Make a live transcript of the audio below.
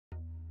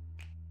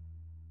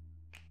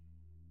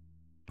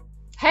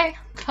Hey,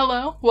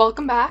 hello,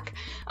 welcome back.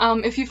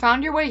 If you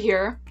found your way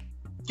here,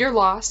 you're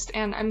lost,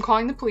 and I'm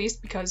calling the police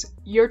because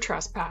you're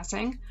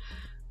trespassing.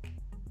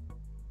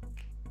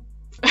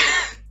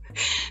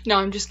 No,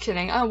 I'm just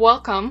kidding.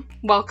 Welcome.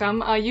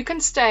 You can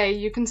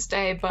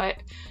stay, but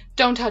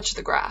don't touch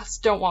the grass.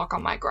 Don't walk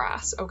on my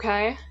grass,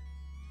 okay?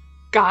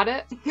 Got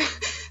it?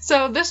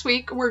 So this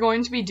week we're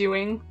going to be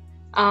doing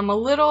a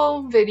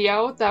little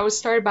video that was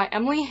started by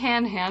Emily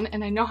Hanhan,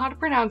 and I know how to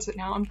pronounce it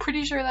now. I'm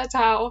pretty sure that's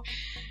how.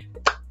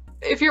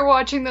 If you're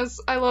watching this,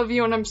 I love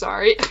you and I'm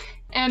sorry.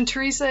 And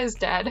Teresa is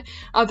dead.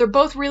 They're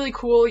both really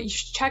cool. You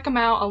should check them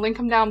out. I'll link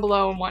them down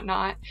below and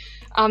whatnot.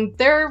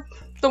 They're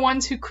the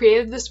ones who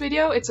created this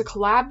video. It's a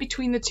collab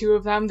between the two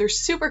of them. They're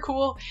super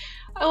cool.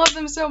 I love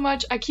them so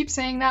much. I keep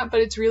saying that,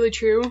 but it's really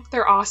true.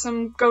 They're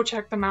awesome. Go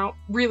check them out.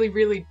 Really,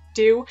 really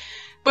do.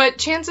 But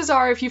chances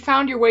are, if you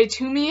found your way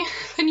to me,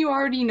 then you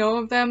already know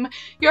of them.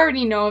 You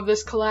already know of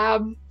this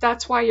collab.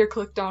 That's why you're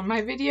clicked on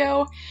my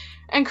video.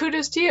 And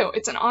kudos to you.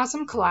 It's an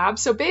awesome collab.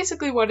 So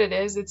basically what it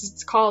is,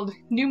 it's called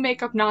New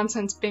Makeup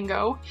Nonsense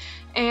Bingo.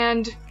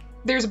 And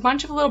there's a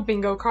bunch of little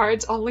bingo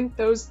cards. I'll link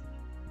those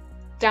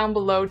down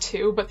below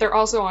too, but they're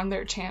also on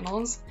their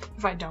channels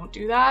if I don't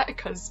do that,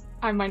 because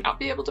I might not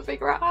be able to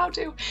figure out how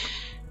to.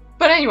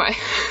 But anyway,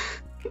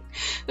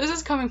 this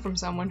is coming from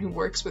someone who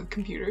works with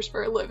computers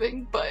for a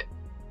living, but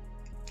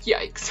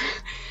yikes.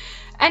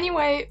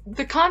 Anyway,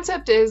 the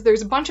concept is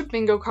there's a bunch of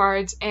bingo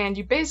cards and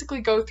you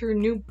basically go through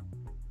new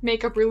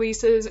makeup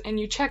releases and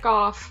you check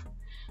off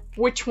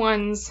which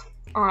ones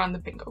are on the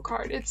bingo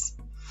card. It's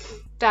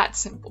that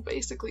simple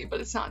basically,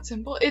 but it's not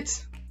simple.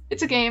 It's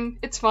a game,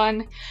 it's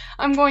fun.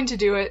 I'm going to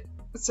do it,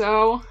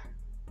 so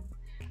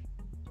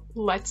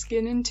let's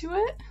get into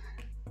it.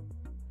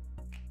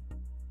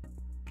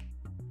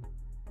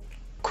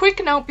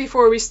 Quick note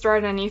before we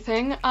start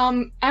anything,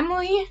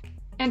 Emily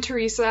and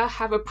Teresa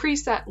have a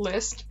preset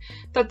list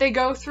that they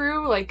go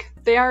through. Like,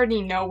 they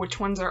already know which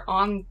ones are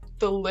on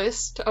the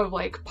list of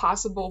like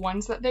possible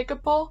ones that they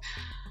could pull.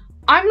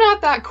 I'm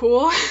not that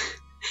cool,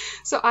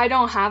 so I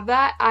don't have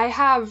that. I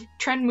have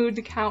Trend Mood's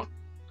account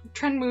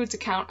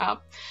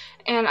up,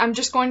 and I'm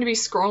just going to be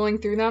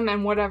scrolling through them,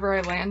 and whatever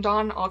I land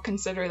on, I'll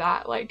consider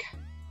that like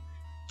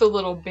the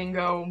little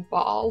bingo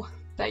ball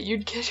that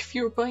you'd get if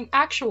you were playing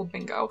actual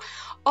bingo.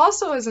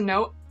 Also, as a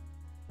note,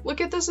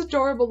 look at this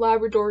adorable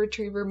Labrador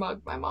Retriever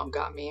mug my mom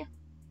got me.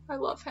 I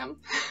love him.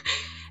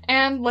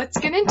 And let's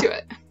get into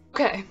it.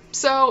 Okay,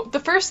 so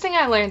the first thing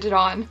I landed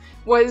on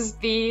was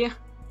the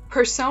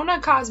Persona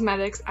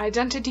Cosmetics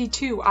Identity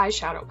 2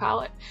 eyeshadow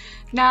palette.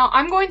 Now,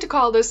 I'm going to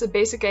call this a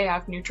basic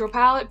AF neutral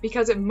palette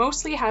because it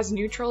mostly has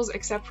neutrals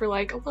except for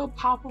like a little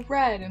pop of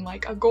red and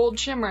like a gold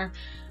shimmer.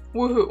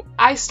 Woohoo.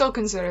 I still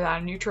consider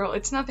that a neutral.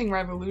 It's nothing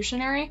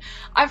revolutionary.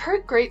 I've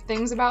heard great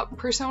things about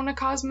Persona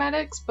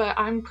Cosmetics, but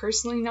I'm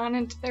personally not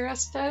into their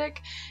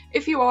aesthetic.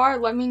 If you are,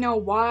 let me know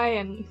why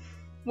and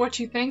what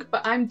you think,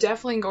 but I'm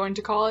definitely going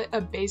to call it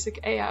a basic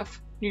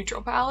AF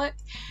neutral palette.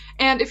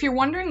 And if you're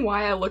wondering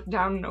why I look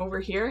down and over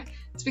here,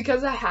 it's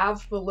because I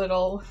have the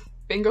little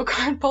bingo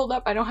card pulled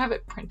up. I don't have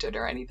it printed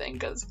or anything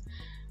because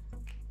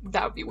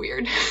that would be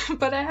weird,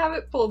 but I have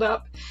it pulled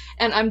up,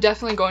 and I'm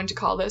definitely going to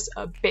call this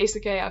a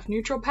basic AF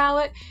neutral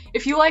palette.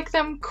 If you like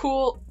them,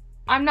 cool.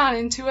 I'm not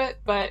into it,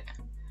 but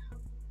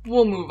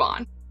we'll move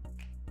on.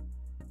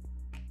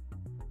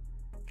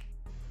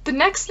 The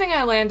next thing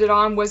I landed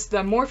on was the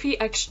Morphe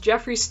x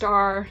Jeffree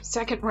Star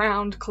second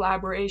round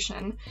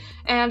collaboration,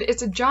 and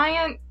it's a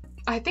giant,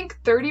 I think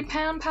 30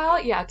 pan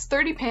palette. Yeah, it's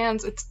 30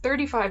 pans, it's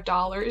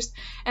 $35,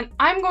 and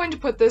I'm going to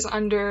put this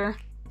under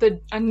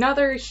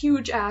another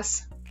huge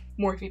ass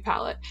Morphe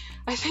palette.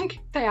 I think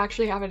they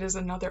actually have it as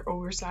another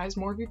oversized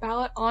Morphe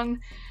palette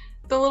on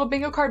the little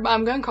bingo card, but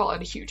I'm gonna call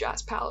it a huge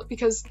ass palette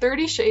because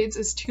 30 shades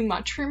is too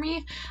much for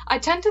me. I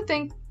tend to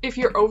think if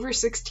you're over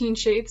 16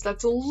 shades,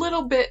 that's a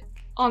little bit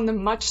on the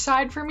much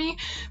side for me,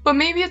 but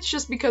maybe it's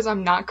just because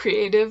I'm not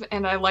creative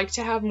and I like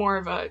to have more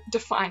of a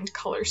defined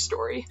color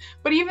story.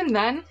 But even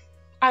then,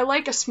 I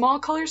like a small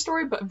color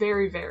story but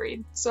very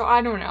varied, so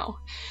I don't know.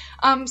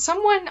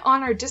 Someone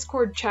on our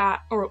Discord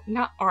chat, or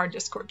not our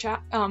Discord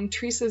chat,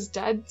 Teresa's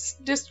Dead's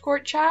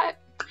Discord chat,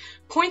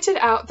 pointed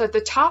out that the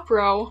top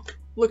row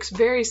looks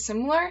very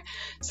similar,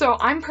 so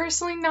I'm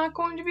personally not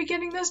going to be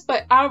getting this,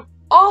 but out of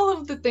all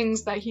of the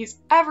things that he's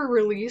ever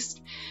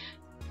released,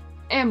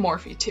 and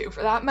Morphe too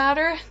for that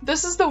matter,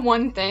 this is the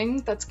one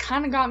thing that's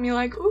kind of got me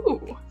like,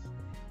 ooh,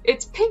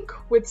 it's pink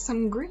with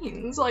some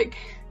greens, like,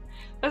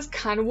 that's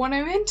kind of what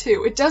I'm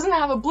into. It doesn't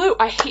have a blue.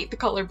 I hate the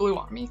color blue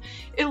on me.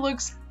 It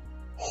looks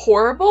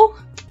horrible,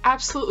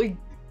 absolutely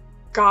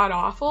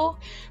god-awful,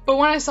 but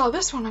when I saw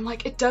this one, I'm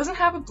like, it doesn't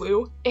have a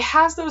blue, it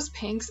has those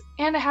pinks,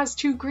 and it has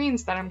two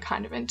greens that I'm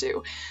kind of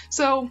into.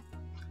 So,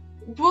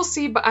 we'll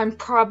see, but I'm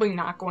probably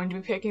not going to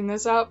be picking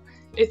this up.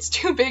 It's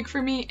too big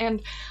for me,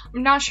 and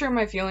I'm not sure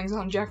my feelings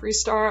on Jeffree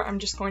Star. I'm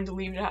just going to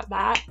leave it at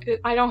that.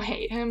 I don't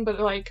hate him, but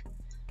like,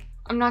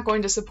 I'm not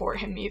going to support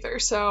him either,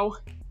 so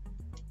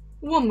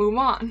we'll move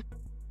on.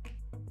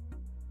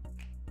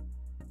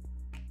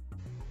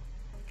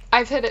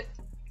 I've hit it.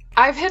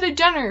 I've hit a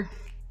Jenner.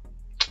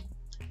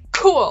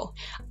 Cool.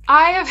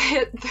 I have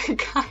hit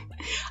the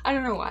I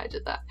don't know why I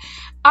did that.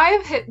 I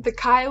have hit the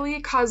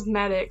Kylie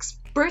Cosmetics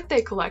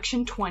Birthday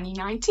Collection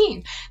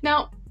 2019.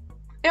 Now,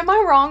 am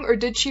I wrong, or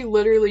did she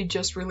literally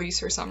just release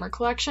her summer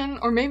collection?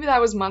 Or maybe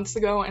that was months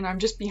ago and I'm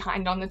just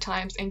behind on the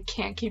times and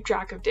can't keep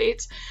track of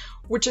dates,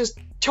 which is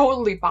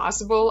totally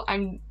possible.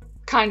 I'm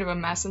kind of a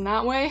mess in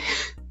that way.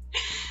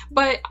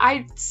 But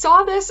I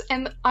saw this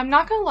and I'm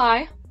not gonna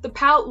lie, the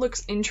palette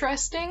looks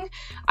interesting.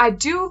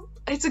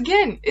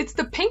 It's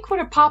the pink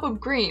with a pop of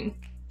green.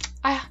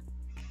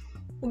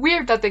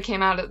 Weird that they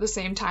came out at the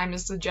same time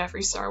as the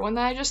Jeffree Star one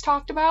that I just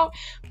talked about,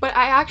 but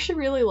I actually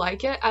really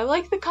like it. I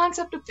like the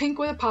concept of pink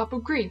with a pop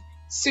of green.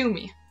 Sue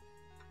me.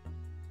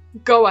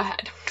 Go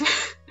ahead.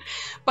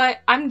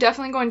 But I'm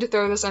definitely going to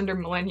throw this under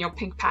millennial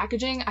pink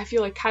packaging. I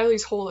feel like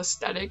Kylie's whole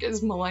aesthetic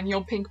is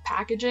millennial pink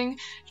packaging.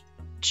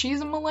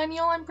 She's a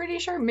millennial, I'm pretty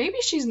sure. Maybe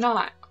she's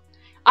not.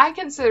 I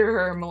consider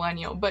her a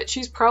millennial, but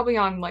she's probably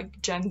on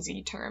like Gen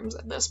Z terms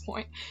at this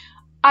point.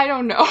 I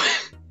don't know.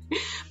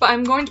 But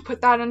I'm going to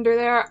put that under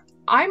there.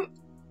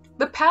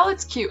 The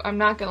palette's cute, I'm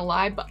not gonna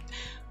lie, but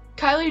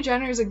Kylie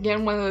Jenner is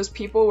again one of those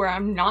people where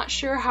I'm not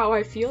sure how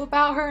I feel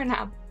about her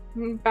and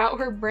about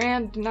her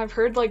brand, and I've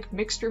heard like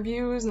mixed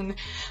reviews, and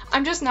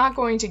I'm just not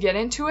going to get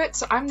into it,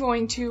 so I'm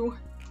going to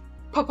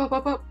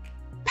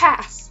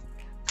pass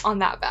on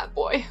that bad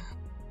boy.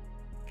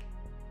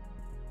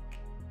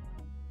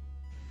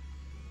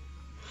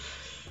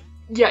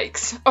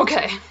 Yikes.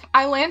 Okay,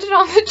 I landed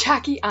on the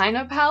Jackie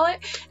Aina palette,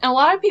 and a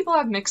lot of people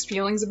have mixed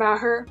feelings about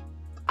her.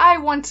 I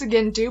once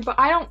again do, but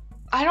I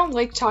don't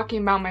like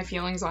talking about my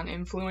feelings on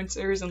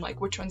influencers and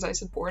like which ones I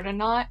support and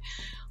not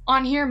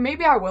on here.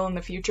 Maybe I will in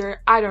the future,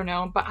 I don't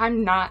know, but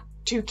I'm not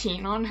too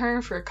keen on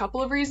her for a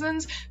couple of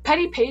reasons.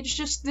 Petty Paige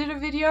just did a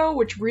video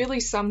which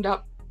really summed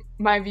up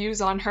my views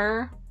on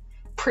her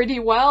pretty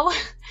well,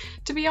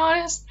 to be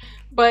honest,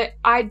 but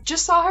I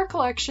just saw her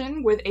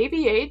collection with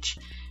ABH.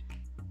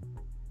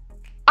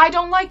 I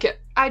don't like it.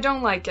 I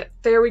don't like it.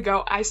 There we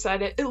go. I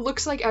said it. It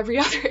looks like every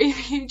other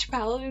ABH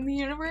palette in the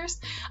universe.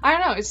 I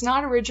don't know. It's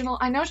not original.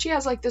 I know she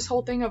has like this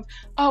whole thing of,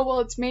 oh, well,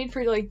 it's made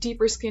for like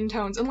deeper skin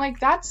tones. And like,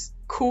 that's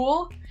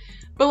cool.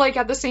 But like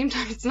at the same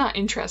time, it's not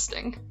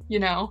interesting, you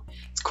know?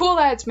 It's cool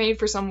that it's made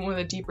for someone with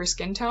a deeper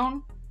skin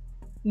tone.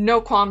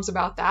 No qualms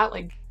about that.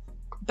 Like,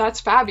 that's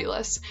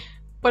fabulous.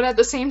 But at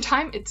the same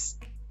time, it's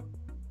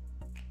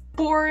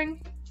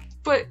boring.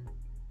 But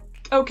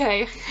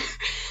okay.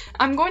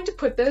 I'm going to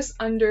put this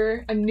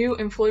under a new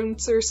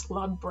influencer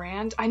celeb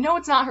brand. I know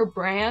it's not her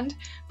brand,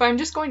 but I'm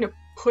just going to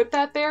put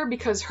that there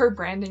because her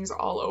branding's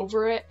all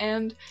over it,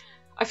 and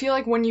I feel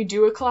like when you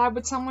do a collab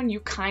with someone,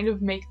 you kind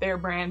of make their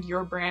brand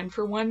your brand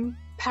for one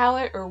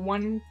palette or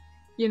one,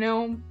 you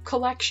know,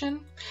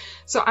 collection.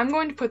 So I'm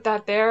going to put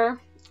that there.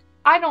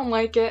 I don't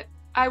like it.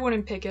 I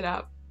wouldn't pick it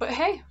up, but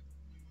hey,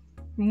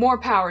 more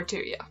power to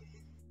you.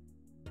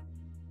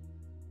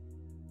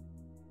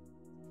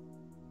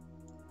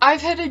 I've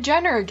hit a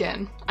Jenner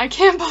again. I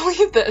can't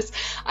believe this.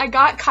 I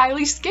got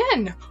Kylie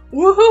Skin.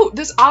 Woohoo!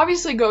 This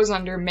obviously goes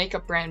under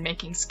makeup brand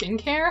making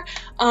skincare.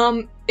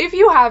 If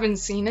you haven't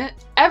seen it,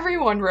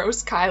 everyone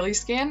roasts Kylie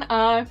Skin.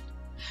 I've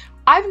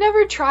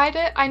never tried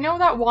it. I know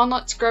that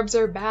walnut scrubs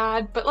are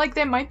bad, but like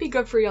they might be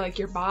good for like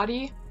your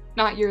body,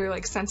 not your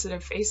like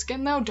sensitive face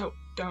skin though.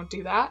 Don't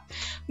do that.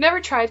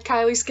 Never tried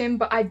Kylie Skin,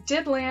 but I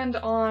did land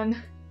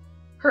on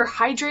her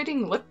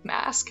hydrating lip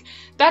mask.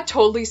 That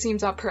totally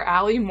seems up her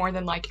alley more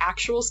than like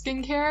actual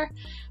skincare.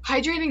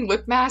 Hydrating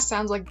lip mask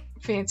sounds like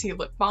fancy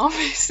lip balm,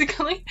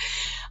 basically.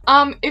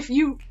 If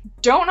you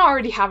don't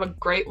already have a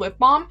great lip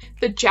balm,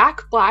 the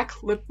Jack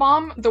Black lip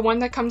balm, the one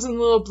that comes in the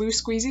little blue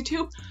squeezy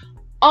tube,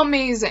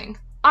 amazing.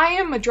 I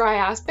am a dry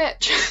ass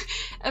bitch,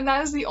 and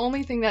that is the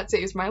only thing that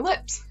saves my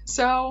lips.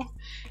 So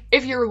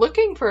if you're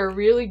looking for a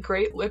really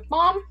great lip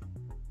balm,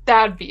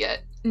 that'd be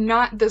it,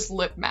 not this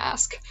lip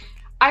mask.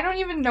 I don't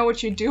even know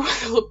what you do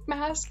with a lip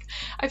mask.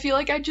 I feel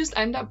like I just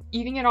end up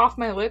eating it off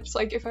my lips.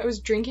 Like if I was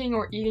drinking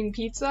or eating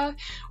pizza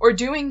or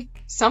doing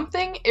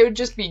something, it would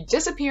just be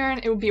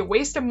disappearing. It would be a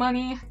waste of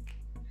money.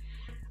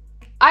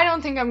 I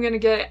don't think I'm gonna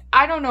get it.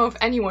 I don't know if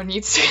anyone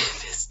needs to get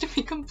this, to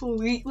be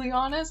completely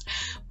honest,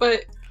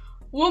 but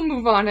we'll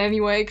move on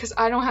anyway because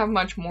I don't have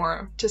much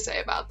more to say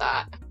about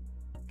that.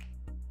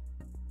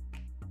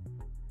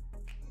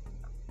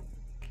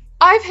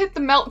 I've hit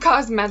the Melt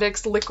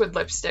Cosmetics liquid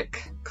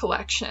lipstick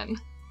collection.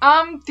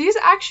 These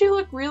actually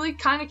look really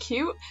kind of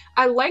cute.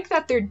 I like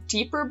that they're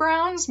deeper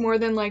browns more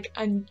than like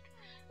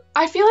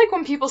I feel like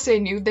when people say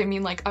nude, they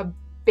mean like a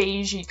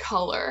beigey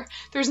color.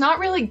 There's not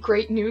really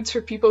great nudes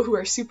for people who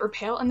are super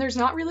pale, and there's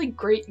not really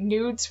great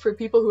nudes for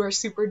people who are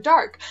super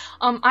dark.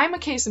 I'm a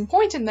case in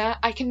point in that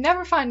I can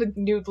never find a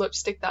nude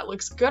lipstick that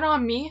looks good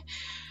on me.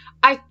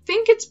 I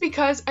think it's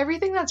because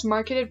everything that's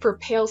marketed for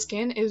pale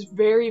skin is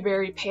very,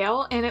 very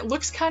pale, and it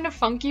looks kind of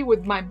funky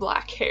with my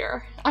black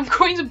hair. I'm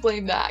going to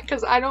blame that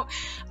because I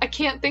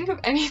can't think of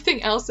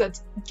anything else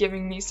that's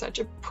giving me such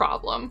a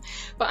problem.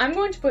 But I'm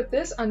going to put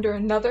this under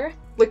another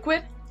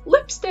liquid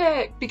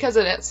lipstick, because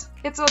it is.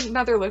 It's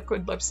another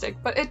liquid lipstick,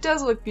 but it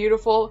does look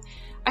beautiful.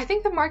 I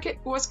think the market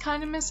was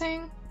kind of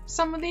missing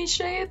some of these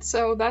shades,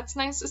 so that's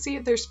nice to see.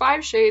 There's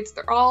 5 shades.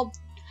 They're all,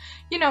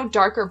 you know,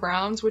 darker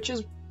browns, which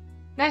is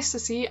nice to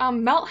see.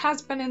 Melt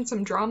has been in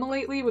some drama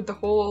lately with the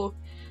whole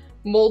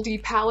moldy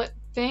palette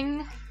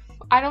thing.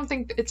 I don't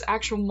think it's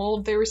actual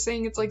mold. They were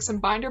saying it's like some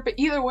binder, but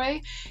either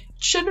way,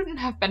 it shouldn't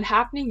have been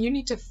happening. You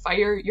need to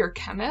fire your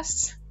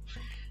chemists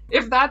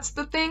if that's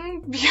the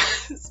thing,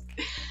 because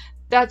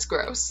that's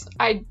gross.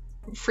 I'd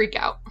freak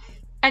out.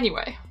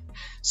 Anyway,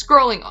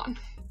 scrolling on.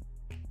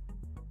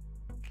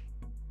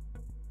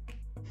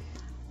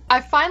 I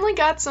finally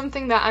got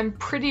something that I'm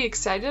pretty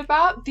excited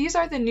about. These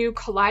are the new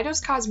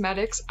Kaleidos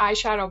Cosmetics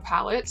eyeshadow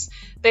palettes.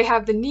 They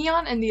have the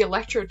neon and the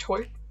electro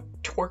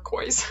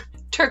turquoise.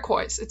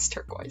 Turquoise, it's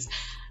turquoise.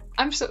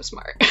 I'm so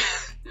smart.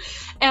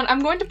 And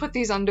I'm going to put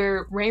these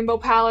under rainbow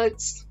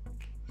palettes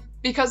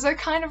because they're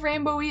kind of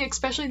rainbowy,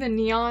 especially the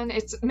neon.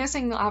 It's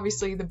missing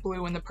obviously the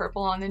blue and the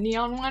purple on the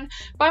neon one,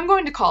 but I'm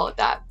going to call it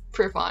that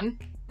for fun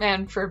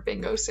and for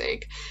bingo's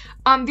sake.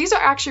 These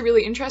are actually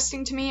really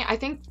interesting to me. I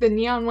think the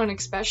neon one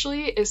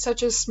especially is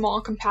such a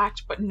small,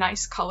 compact, but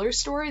nice color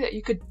story that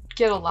you could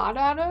get a lot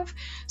out of.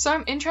 So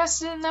I'm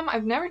interested in them.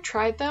 I've never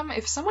tried them.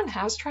 If someone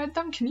has tried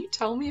them, can you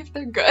tell me if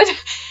they're good?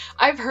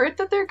 I've heard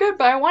that they're good,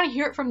 but I want to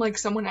hear it from like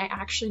someone I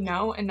actually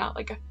know and not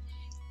like a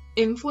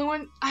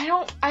influence.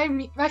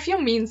 I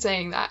feel mean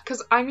saying that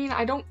because I mean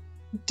I don't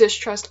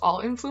distrust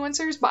all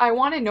influencers, but I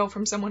want to know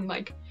from someone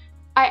like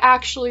I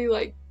actually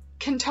like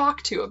can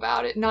talk to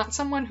about it, not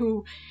someone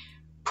who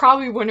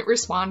probably wouldn't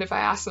respond if I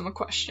asked them a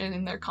question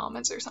in their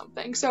comments or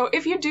something. So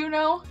if you do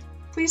know,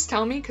 please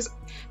tell me, because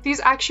these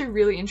actually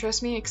really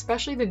interest me,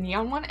 especially the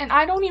neon one. And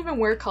I don't even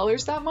wear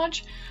colors that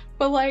much,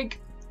 but like,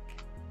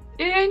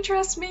 it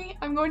interests me.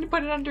 I'm going to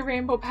put it under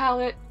rainbow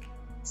palette.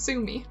 Sue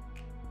me.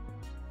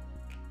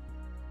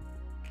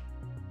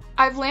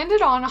 I've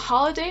landed on a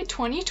holiday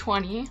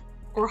 2020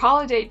 or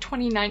holiday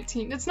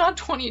 2019. It's not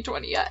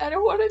 2020 yet. I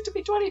don't want it to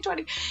be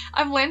 2020.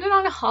 I've landed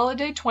on a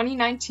holiday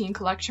 2019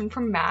 collection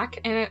from MAC,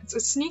 and it's a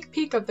sneak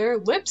peek of their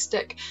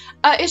lipstick.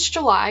 It's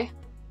July.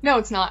 No,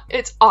 it's not.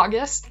 It's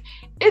August.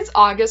 It's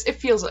August. It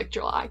feels like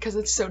July because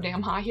it's so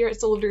damn hot here.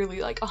 It's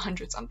literally like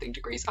 100-something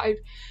degrees.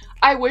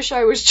 I wish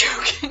I was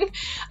joking.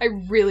 I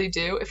really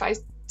do. If I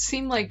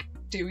seem like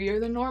dewier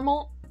than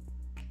normal,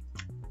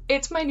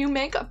 it's my new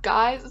makeup,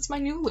 guys. It's my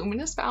new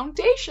luminous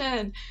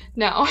foundation.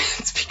 No,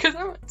 it's because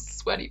I'm a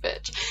sweaty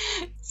bitch.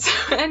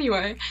 So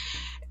anyway,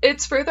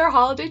 it's for their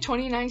holiday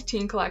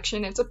 2019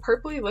 collection. It's a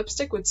purpley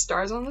lipstick with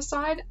stars on the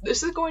side.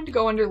 This is going to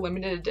go under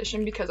limited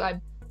edition because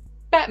I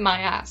bet my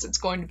ass it's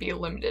going to be a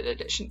limited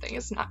edition thing.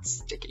 It's not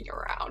sticking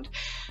around.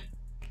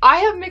 I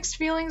have mixed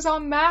feelings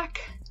on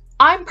MAC.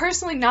 I'm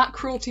personally not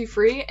cruelty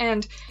free,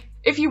 and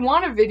if you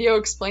want a video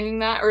explaining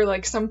that or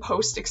like some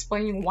post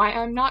explaining why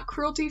I'm not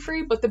cruelty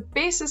free, but the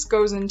basis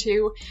goes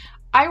into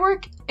I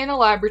work in a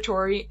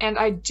laboratory and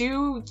I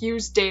do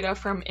use data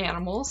from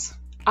animals.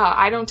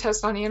 I don't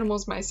test on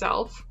animals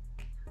myself.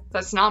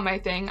 That's not my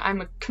thing.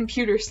 I'm a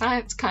computer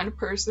science kind of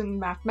person,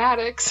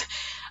 mathematics.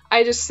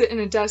 I just sit in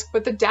a desk,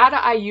 but the data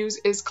I use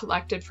is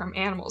collected from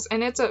animals,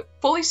 and it's a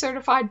fully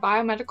certified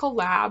biomedical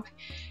lab.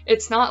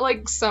 It's not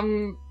like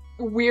some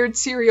weird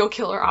serial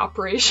killer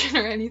operation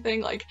or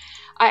anything. Like,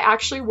 I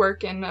actually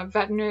work in a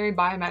veterinary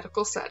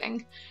biomedical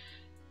setting.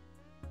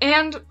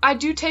 And I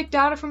do take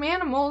data from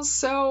animals,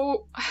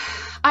 so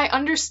I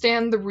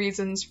understand the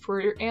reasons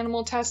for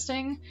animal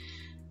testing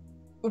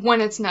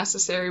when it's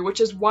necessary, which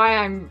is why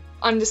I'm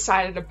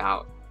undecided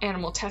about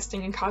animal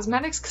testing in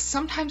cosmetics, because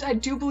sometimes I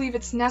do believe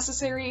it's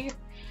necessary,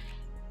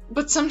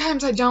 but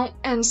sometimes I don't,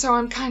 and so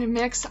I'm kind of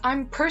mixed.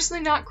 I'm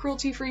personally not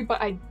cruelty-free,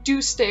 but I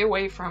do stay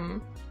away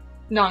from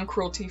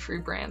non-cruelty-free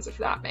brands, if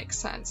that makes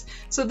sense.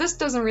 So this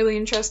doesn't really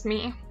interest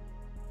me.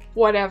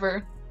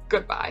 Whatever.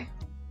 Goodbye.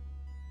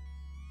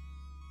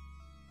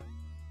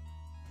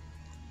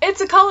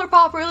 It's a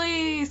ColourPop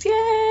release!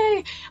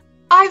 Yay!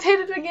 I've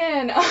hit it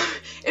again!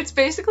 It's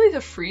basically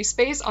the free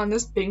space on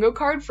this bingo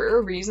card for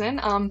a reason.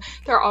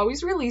 They're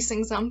always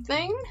releasing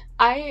something.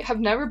 I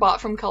have never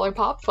bought from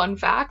ColourPop, fun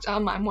fact.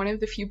 I'm one of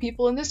the few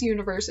people in this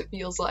universe, it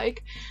feels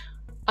like.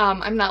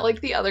 I'm not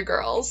like the other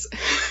girls.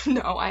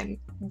 No, I'm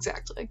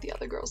exactly like the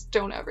other girls.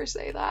 Don't ever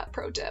say that,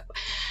 pro tip.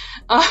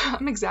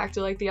 I'm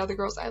exactly like the other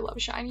girls. I love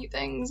shiny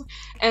things,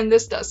 and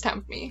this does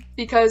tempt me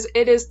because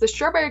it is the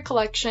Strawberry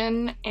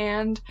collection,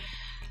 and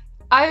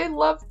I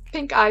love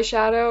pink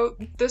eyeshadow.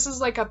 This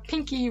is like a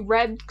pinky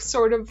red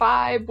sort of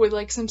vibe with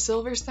like some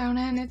silvers thrown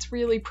in. It's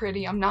really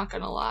pretty, I'm not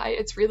gonna lie.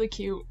 It's really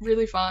cute,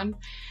 really fun.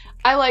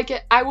 I like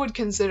it. I would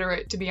consider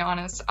it, to be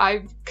honest.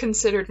 I've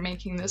considered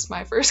making this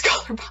my first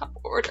ColourPop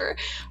order,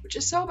 which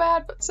is so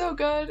bad, but so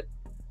good.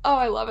 Oh,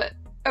 I love it.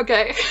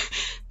 Okay,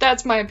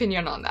 that's my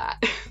opinion on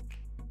that.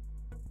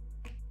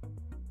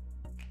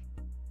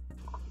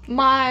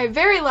 My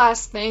very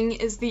last thing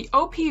is the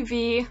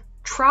OPV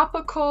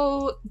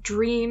Tropical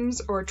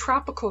Dreams or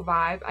Tropical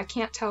Vibe, I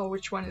can't tell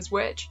which one is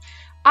which,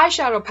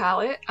 eyeshadow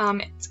palette.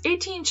 It's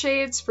 18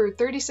 shades for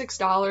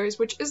 $36,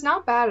 which is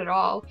not bad at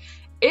all.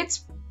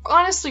 It's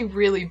honestly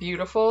really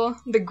beautiful.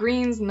 The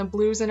greens and the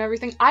blues and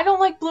everything. I don't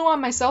like blue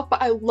on myself,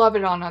 but I love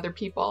it on other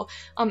people.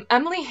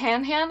 Emily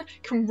Hanhan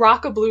can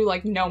rock a blue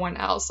like no one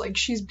else. Like,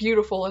 she's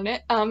beautiful in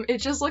it. It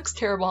just looks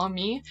terrible on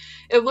me.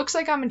 It looks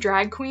like I'm a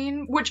drag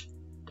queen, which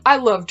I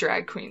love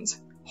drag queens.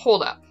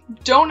 Hold up.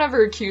 Don't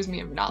ever accuse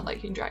me of not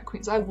liking drag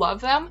queens. I love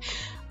them.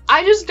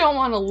 I just don't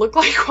want to look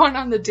like one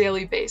on the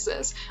daily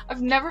basis.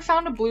 I've never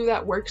found a blue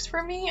that works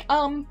for me.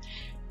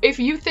 If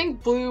you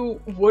think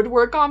blue would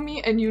work on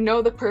me and you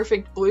know the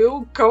perfect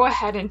blue, go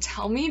ahead and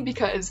tell me,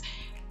 because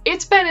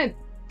it's been a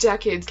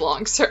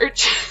decades-long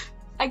search.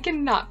 I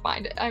cannot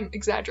find it. I'm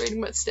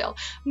exaggerating, but still.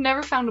 I've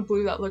never found a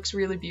blue that looks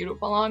really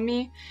beautiful on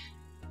me.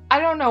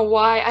 I don't know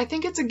why. I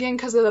think it's again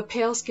because of the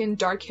pale skin,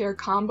 dark hair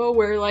combo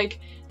where,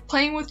 like,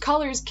 playing with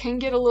colors can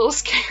get a little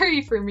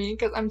scary for me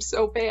because I'm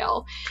so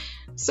pale.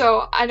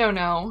 So, I don't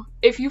know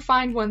if you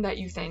find one that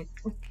you think,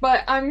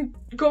 but I'm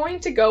going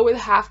to go with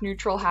half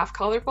neutral, half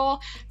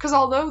colorful, because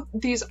although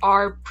these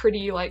are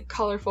pretty, like,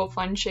 colorful,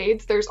 fun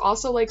shades, there's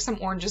also, like, some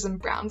oranges and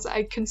browns that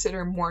I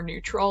consider more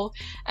neutral,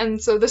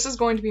 and so this is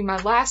going to be my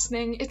last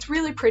thing. It's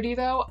really pretty,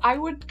 though. I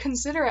would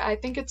consider it. I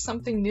think it's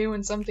something new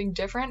and something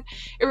different.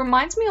 It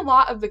reminds me a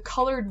lot of the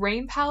Colored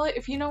Rain palette.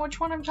 If you know which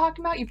one I'm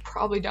talking about, you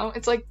probably don't.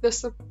 It's like the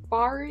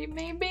Safari,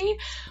 maybe?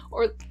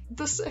 Or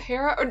the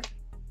Sahara? Or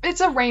it's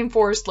a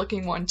rainforest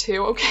looking one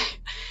too, okay?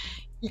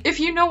 If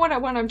you know what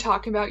I'm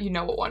talking about, you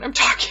know what one I'm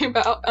talking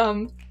about.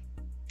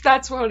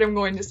 That's what I'm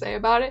going to say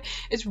about it.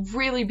 It's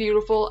really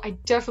beautiful. I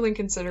definitely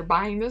consider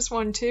buying this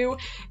one too.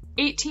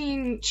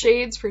 18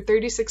 shades for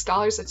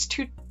 $36. That's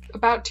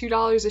about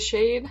 $2 a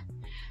shade.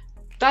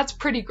 That's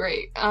pretty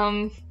great.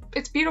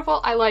 It's beautiful,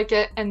 I like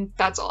it, and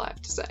that's all I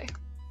have to say.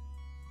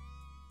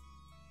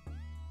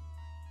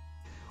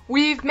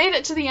 We've made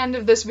it to the end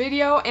of this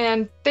video,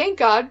 and thank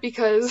God,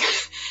 because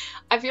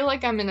I feel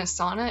like I'm in a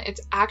sauna.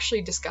 It's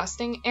actually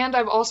disgusting, and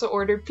I've also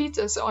ordered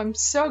pizza, so I'm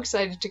so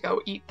excited to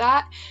go eat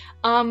that.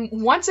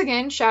 Once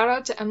again, shout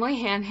out to Emily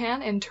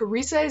Hanhan and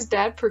Teresa is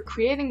Dead for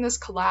creating this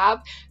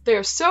collab.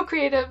 They're so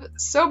creative,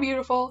 so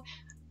beautiful.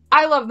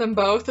 I love them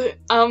both.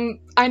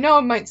 I know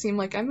it might seem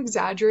like I'm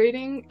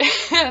exaggerating,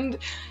 and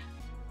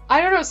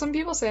I don't know, some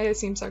people say I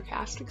seem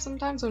sarcastic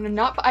sometimes when I'm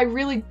not, but I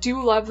really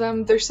do love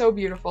them. They're so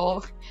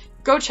beautiful.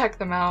 Go check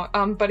them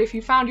out. But if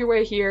you found your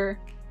way here,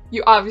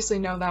 you obviously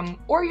know them,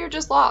 or you're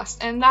just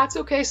lost, and that's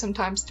okay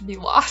sometimes to be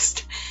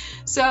lost.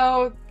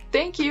 So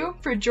thank you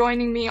for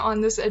joining me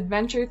on this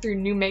adventure through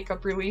new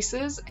makeup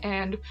releases,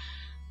 and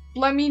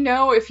let me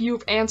know if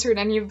you've answered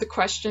any of the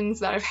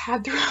questions that I've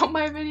had throughout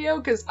my video,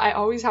 because I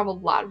always have a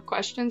lot of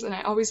questions, and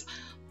I always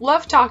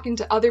love talking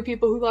to other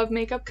people who love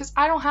makeup, because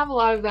I don't have a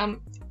lot of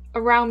them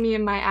around me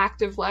in my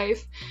active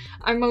life.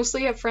 I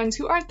mostly have friends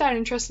who aren't that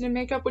interested in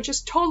makeup, which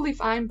is totally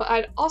fine, but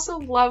I'd also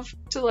love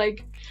to,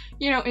 like,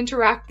 you know,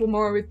 interact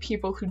more with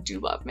people who do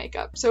love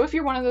makeup. So if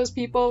you're one of those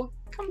people,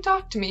 come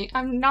talk to me.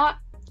 I'm not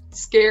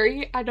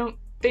scary, I don't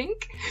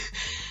think.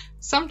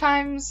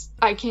 Sometimes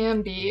I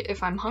can be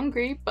if I'm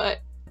hungry,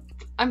 but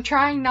I'm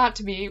trying not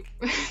to be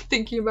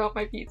thinking about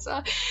my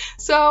pizza.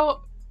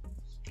 So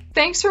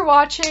thanks for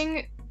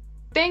watching.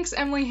 Thanks,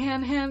 Emily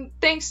Hanhan.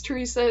 Thanks,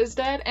 Teresa is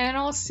Dead, and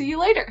I'll see you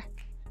later.